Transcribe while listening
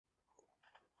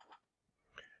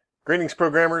Greetings,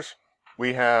 programmers.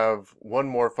 We have one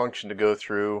more function to go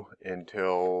through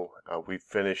until we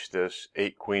finish this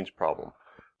 8 queens problem.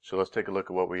 So let's take a look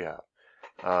at what we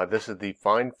have. This is the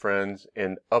find friends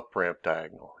in up ramp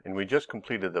diagonal, and we just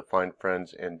completed the find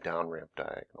friends in down ramp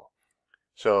diagonal.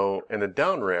 So in the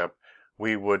down ramp,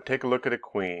 we would take a look at a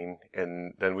queen,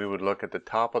 and then we would look at the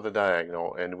top of the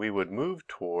diagonal, and we would move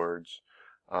towards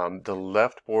the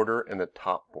left border and the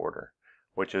top border,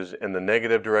 which is in the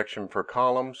negative direction for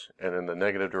columns and in the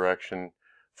negative direction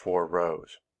for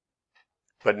rows.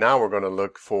 But now we're going to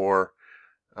look for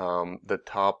the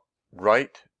top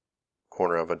right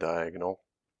corner of a diagonal.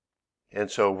 And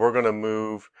so we're going to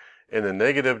move in the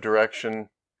negative direction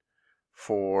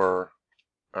for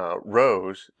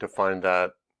rows to find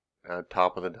that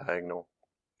top of the diagonal.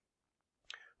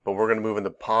 But we're going to move in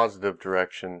the positive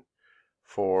direction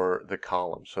for the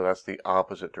columns. So that's the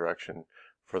opposite direction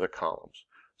for the columns.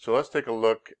 So let's take a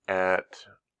look at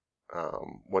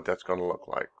what that's going to look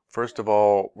like. First of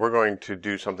all, we're going to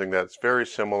do something that's very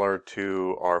similar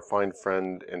to our find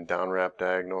friend in down ramp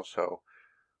diagonal, so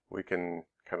we can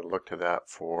kind of look to that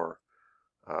for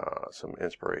some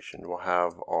inspiration. We'll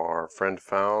have our friend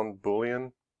found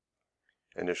Boolean,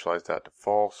 initialize that to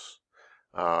false.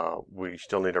 We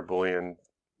still need our Boolean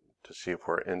to see if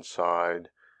we're inside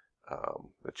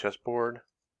the chessboard.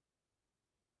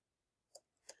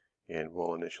 And we'll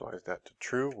initialize that to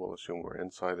true. We'll assume we're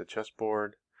inside the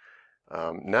chessboard.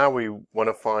 Now we want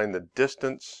to find the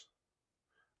distance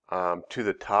to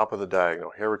the top of the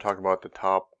diagonal. Here we're talking about the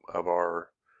top of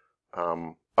our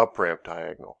up ramp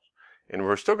diagonals. And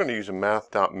we're still going to use a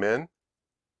math.min,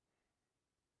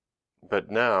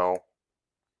 but now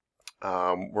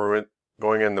we're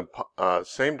going in the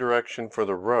same direction for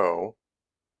the row,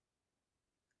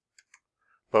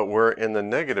 but we're in the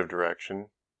negative direction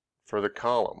for the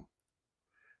column.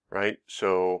 Right?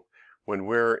 So when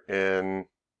we're in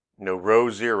row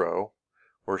 0,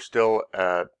 we're still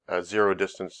at a 0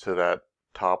 distance to that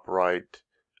top right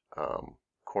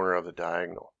corner of the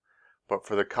diagonal. But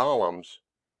for the columns,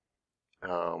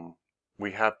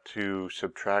 we have to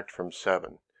subtract from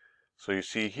 7. So you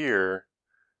see here,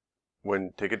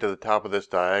 to get to the top of this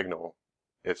diagonal,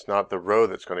 it's not the row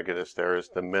that's going to get us there, it's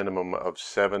the minimum of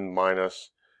 7 minus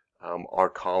our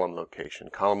column location.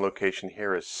 Column location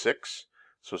here is 6.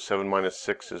 So 7 minus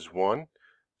 6 is 1,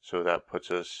 so that puts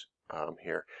us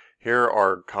here. Here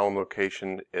our column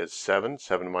location is 7.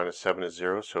 7 minus 7 is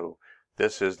 0, so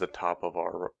this is the top of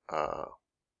our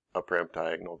up ramp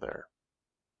diagonal there.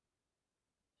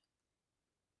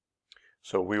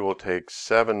 So we will take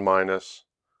 7 minus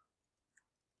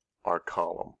our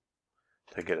column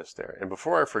to get us there. And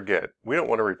before I forget, we don't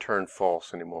want to return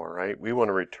false anymore, right? We want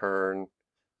to return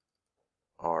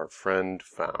our friend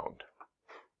found.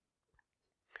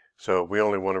 So we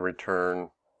only want to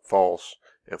return false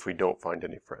if we don't find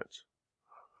any friends.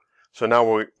 So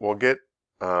now we'll get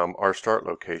our start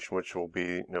location, which will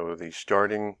be the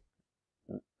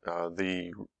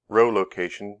row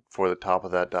location for the top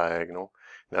of that diagonal.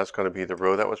 And that's going to be the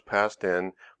row that was passed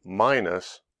in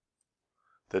minus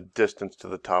the distance to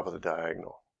the top of the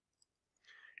diagonal.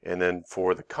 And then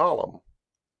for the column,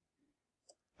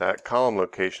 that column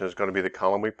location is going to be the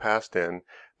column we passed in,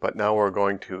 but now we're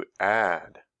going to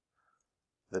add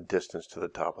the distance to the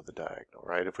top of the diagonal,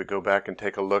 right? If we go back and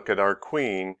take a look at our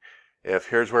queen, if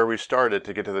here's where we started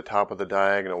to get to the top of the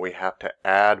diagonal, we have to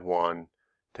add 1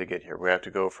 to get here. We have to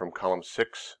go from column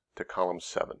 6 to column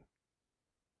 7.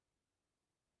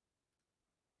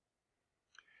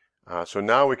 So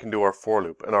now we can do our for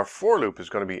loop, and our for loop is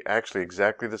going to be actually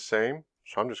exactly the same.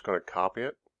 So I'm just going to copy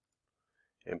it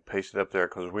and paste it up there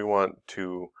because we want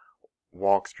to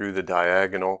walk through the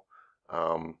diagonal,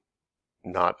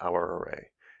 not our array.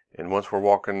 And once we're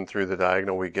walking through the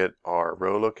diagonal, we get our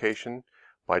row location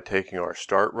by taking our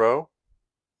start row,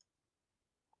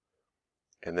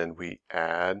 and then we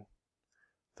add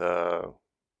the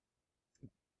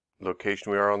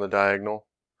location we are on the diagonal,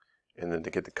 and then to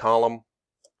get the column,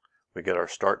 we get our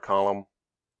start column,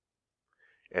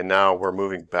 and now we're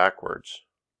moving backwards,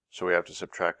 so we have to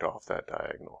subtract off that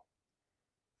diagonal,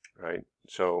 right?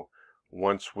 So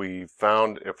once we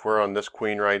found, if we're on this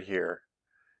queen right here,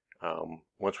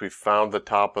 once we've found the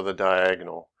top of the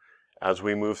diagonal, as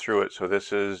we move through it, so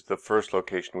this is the first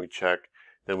location we check,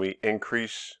 then we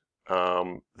increase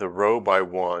the row by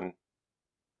 1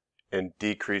 and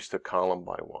decrease the column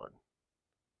by 1.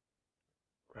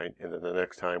 Right? And then the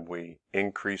next time we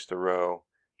increase the row,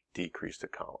 decrease the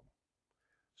column.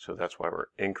 So that's why we're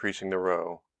increasing the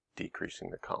row, decreasing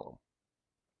the column.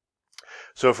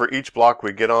 So for each block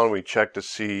we get on, we check to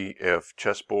see if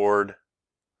chessboard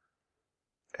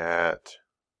at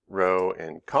row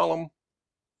and column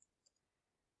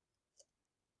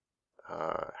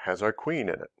has our queen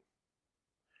in it.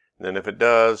 And then if it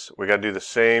does, we got to do the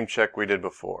same check we did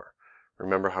before.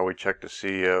 Remember how we checked to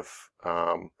see if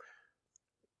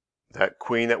that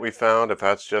queen that we found, if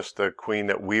that's just the queen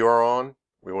that we are on,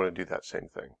 we want to do that same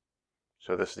thing.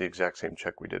 So this is the exact same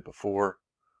check we did before.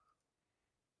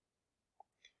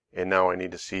 And now I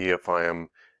need to see if I am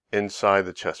inside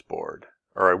the chessboard,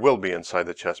 or I will be inside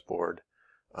the chessboard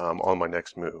on my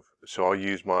next move. So I'll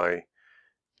use my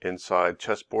inside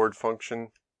chessboard function,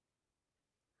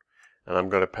 and I'm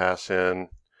going to pass in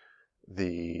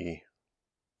the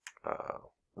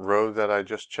row that I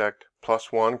just checked,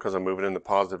 +1 because I'm moving in the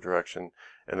positive direction,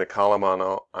 and the column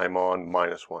I'm on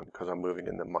 -1 because I'm moving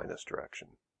in the minus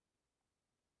direction.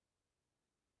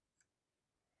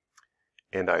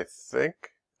 And I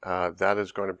think that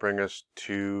is going to bring us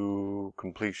to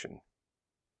completion.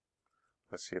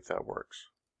 Let's see if that works.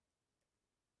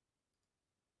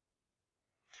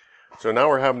 So now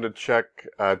we're having to check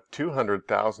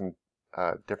 200,000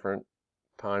 different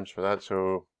times for that.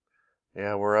 So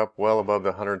yeah, we're up well above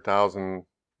the 100,000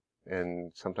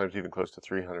 and sometimes even close to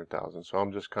 300,000. So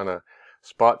I'm just kind of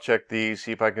spot check these,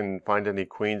 see if I can find any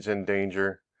queens in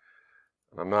danger.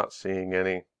 I'm not seeing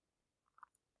any.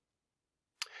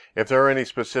 If there are any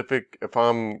specific, if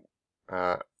I'm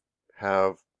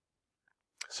have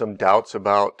some doubts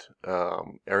about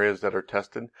areas that are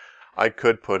tested, I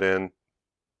could put in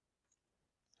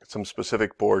some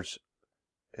specific boards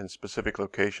in specific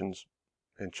locations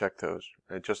and check those.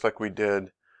 And just like we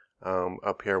did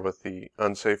up here with the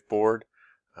unsafe board,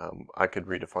 I could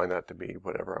redefine that to be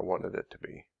whatever I wanted it to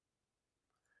be.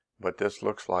 But this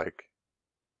looks like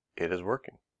it is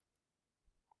working.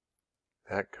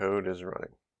 That code is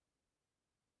running.